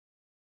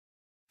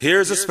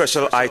Here's a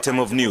special item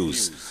of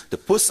news. The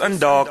Puss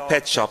and Dog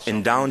pet shop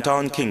in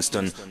downtown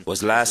Kingston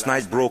was last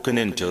night broken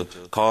into,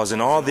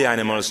 causing all the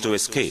animals to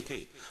escape.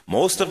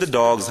 Most of the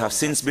dogs have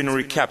since been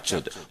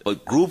recaptured,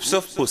 but groups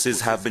of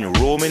pussies have been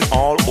roaming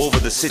all over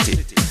the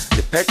city.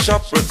 The pet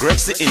shop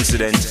regrets the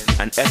incident,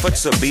 and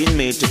efforts are being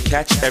made to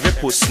catch every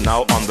puss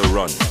now on the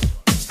run.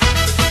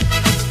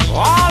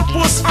 All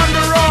puss on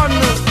the run!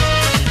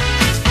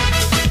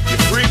 The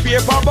free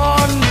paper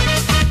bun!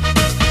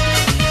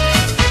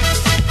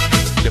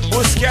 The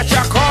puss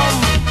catcher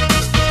come.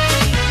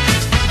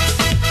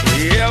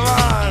 Yeah,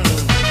 man.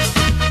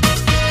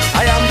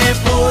 I am the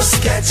puss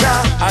catcher.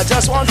 I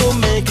just want to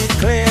make it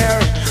clear.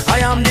 I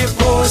am the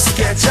puss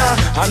catcher.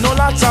 I know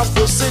lots of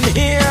puss in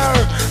here.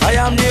 I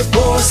am the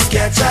puss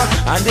catcher,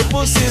 and the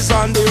puss is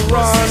on the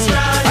run.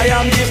 I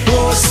am the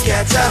puss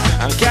catcher,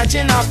 and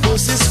catching a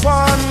puss is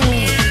fun.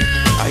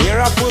 I hear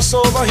a puss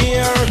over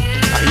here,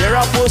 I hear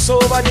a puss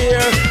over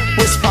there.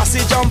 Puss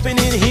posse jumping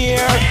in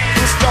here,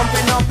 puss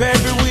jumping up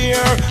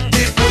everywhere.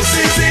 The puss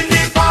is in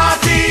the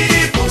party,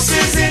 the puss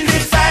is in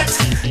the fat.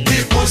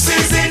 The puss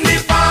is in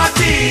the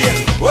party,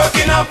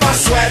 working up a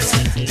sweat.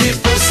 The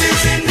puss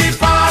is in the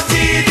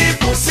party, the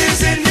puss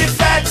is in the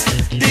fat.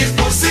 The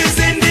puss is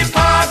in the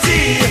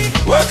party,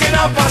 working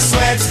up a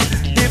sweat.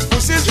 The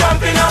puss is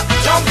jumping up,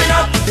 jumping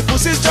up. The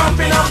puss is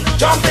jumping up,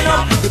 jumping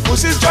up. The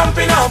puss is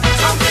jumping up,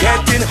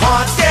 getting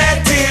hot,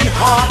 getting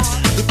hot.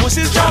 The puss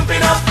is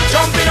jumping up,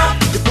 jumping up.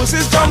 The puss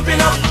is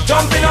jumping up,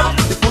 jumping up.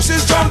 The puss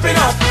is jumping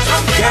up,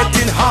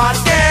 getting hot,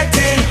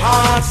 getting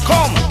hot.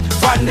 Come,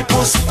 find the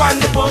puss,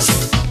 find the puss,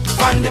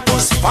 find the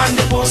puss, find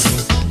the puss,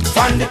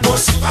 find the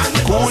puss, find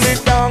the puss. Cool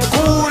it down,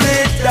 cool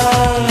it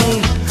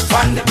down.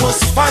 Find the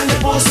puss, find the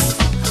puss,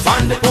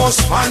 find the puss,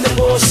 find the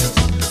puss,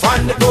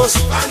 find the puss.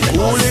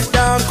 Cool it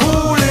down,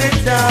 cool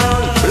it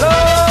down.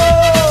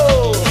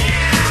 Blow.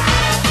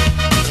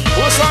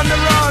 Puss on the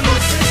run.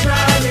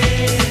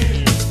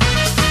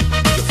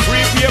 The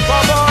free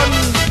paper bun.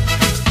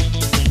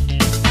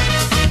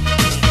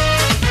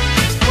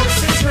 Puss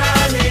is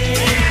running.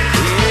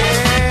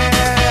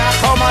 Yeah, I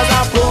come as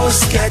a puss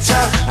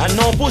catcher, and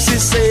no puss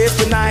is safe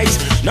tonight.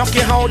 Knock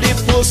you how the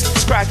puss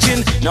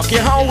scratching, knock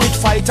you how it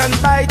fight and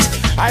bite.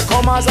 I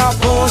come as a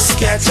puss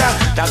catcher,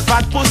 that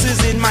fat puss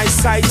is in my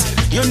sight.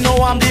 You know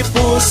I'm the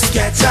puss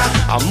catcher,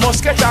 I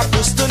must catch a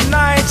puss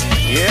tonight.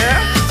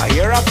 Yeah, I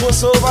hear a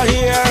puss over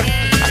here,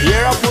 I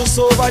hear a puss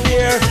over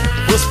there.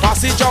 Puss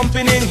posse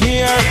jumping in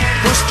here,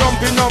 puss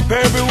jumping up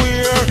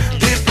everywhere.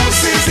 The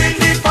puss is in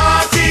the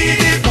party,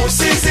 the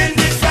puss is in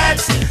the fat.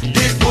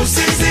 The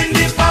puss is in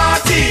the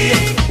party,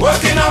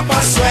 working up a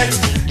sweat.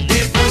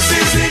 The puss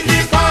is in the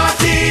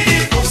party,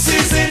 the puss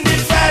is in the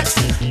fat.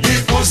 The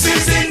puss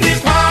is in the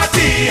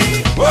party,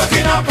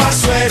 working up a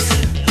sweat.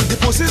 The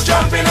puss is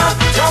jumping up,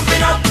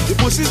 jumping up. The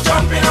puss is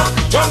jumping up,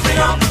 jumping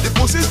up. The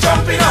puss is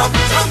jumping up,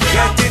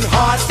 getting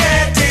hot,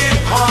 getting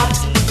hot.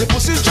 The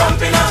puss is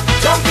jumping up,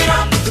 jumping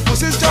up. The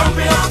puss is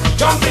jumping up,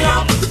 jumping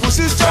up. The puss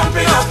is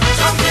jumping up,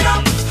 jumping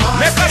up.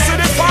 Make us see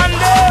the fun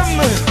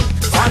them.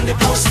 Fan the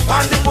puss,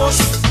 fan the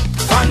puss,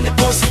 fan the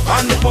puss,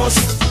 fan the puss,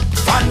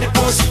 fan the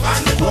puss,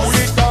 fan the puss.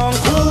 Cool it down,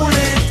 cool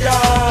it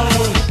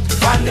down.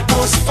 Fan the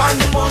puss, fan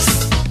the puss,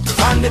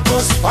 fan the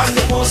puss, fan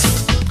the puss,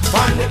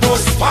 fan the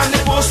puss, fan the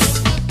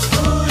puss.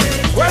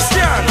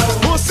 Question: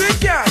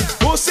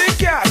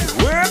 pussycat,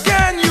 where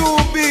can you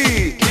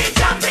be? We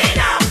jumping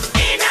up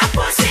in a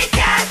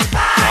pussycat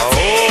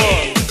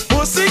party.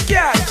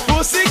 Pussycat,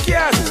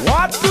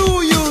 what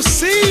do you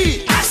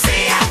see? I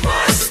see a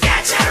puss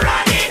catcher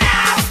running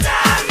after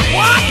me.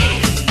 What?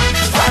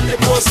 Fan the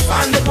puss,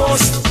 fan the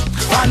puss,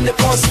 fan the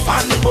puss,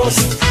 fan the puss,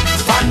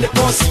 fan the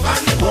puss,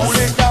 fan the puss.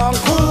 Cool it down,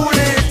 cool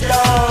it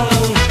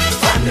down.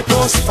 Fan the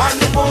puss, fan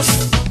the puss,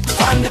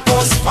 fan the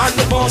puss, fan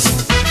the puss,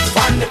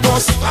 fan the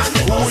puss, fan the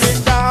puss. Cool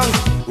it down.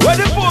 Where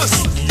the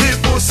puss? The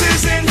puss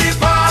is in the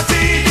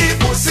party, the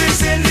puss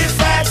is in the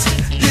fat.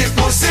 The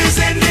puss is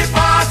in the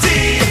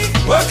party,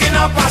 working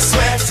up a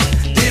sweat.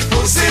 The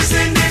puss is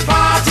in the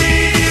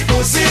party, the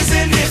puss is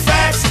in the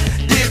fat.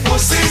 The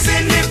puss is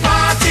in the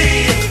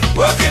party,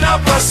 working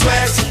up a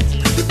sweat.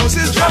 The puss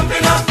is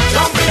jumping up,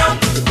 jumping up.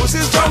 The puss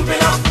is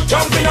jumping up,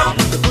 jumping up.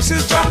 The puss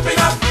is jumping